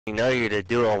You know you're the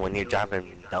duo when you're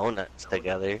dropping donuts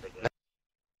together.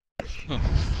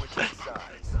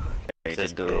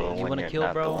 Just kidding. You want a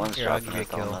kill, bro? Here, I'll give you a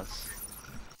kill. I'm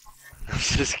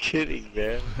just kidding,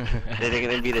 man. They're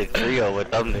gonna be the trio with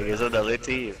them niggas, another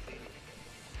team.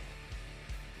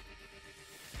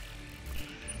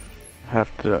 Have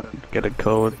to get a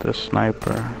kill with the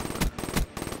sniper.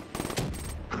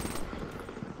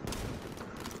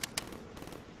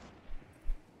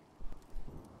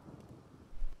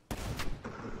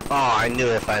 Oh, I knew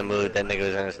if I moved, that nigga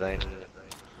was gonna snipe me.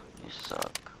 You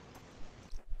suck.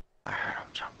 I heard him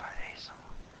jump by Ace.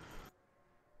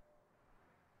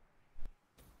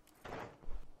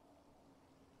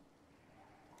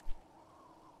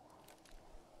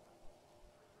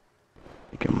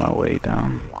 Making my way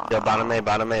down. Yo, bottom A,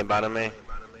 bottom A, bottom A.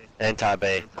 And top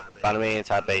A. Bottom A and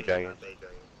top A, Dragon.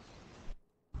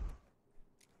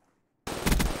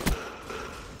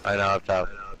 I know, up top.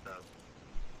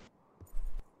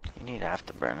 You need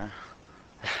afterburner.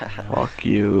 Fuck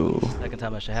you. Second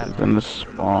time I should have In the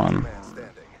spawn.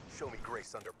 Show me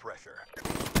grace under pressure.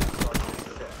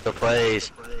 The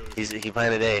plays. He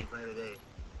playing today.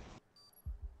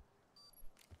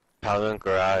 Paladin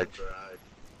garage.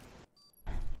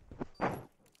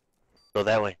 Go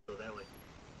that way.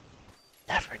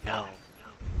 Never know.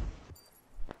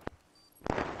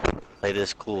 Play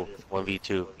this cool.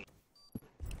 1v2.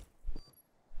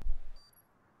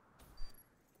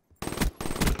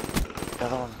 The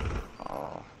other one.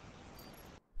 Oh.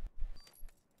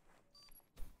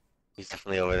 He's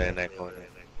definitely over there in that corner.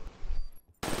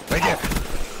 Right there!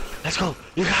 Let's go!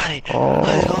 You got it! Oh.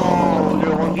 Let's go!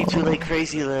 You're 1v2 like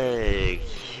crazy leg!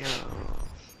 Yo.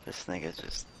 This nigga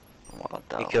just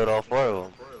walked He out. killed all four of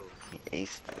them. He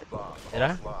aced it. Did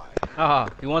I? Ah,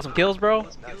 you want some kills, bro?